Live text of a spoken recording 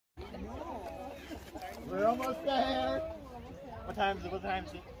We're almost there. What time is it? What time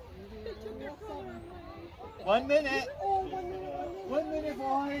is it? 1 minute. 1 minute,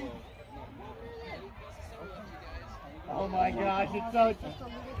 boys. Oh my gosh, it's so...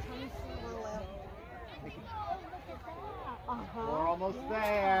 We're almost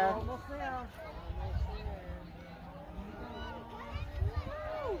there.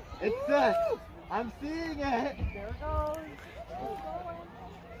 It's set. I'm seeing it. There it goes.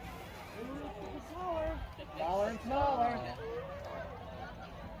 Smaller and smaller.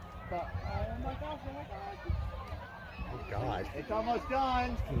 But, oh my gosh, oh my gosh. Oh God. It's almost done.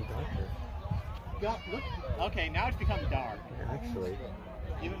 It's getting darker. Look. Okay, now it's become dark. Actually.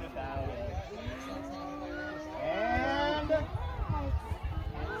 Even without it. And...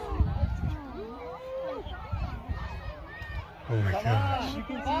 Oh my Come gosh. on, you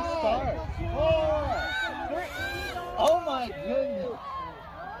can see stars. 4, 3. Oh my goodness.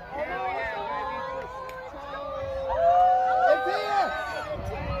 It's here.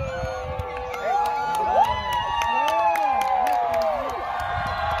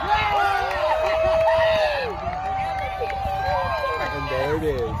 And there it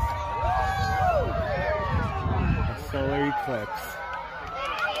is. A solar eclipse.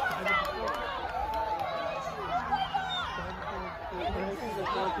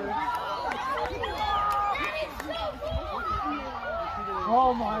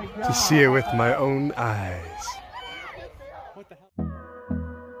 Oh my God. To see it with my own eyes. What the hell?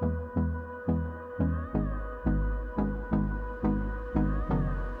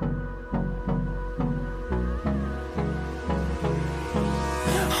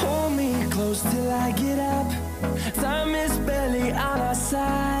 Hold me close till I get up. Time is barely on our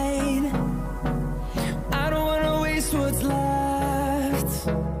side. I don't wanna waste what's left.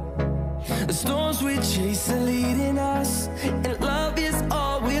 The storms we chase are leading us, and love is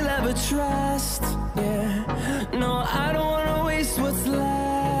all we'll ever trust.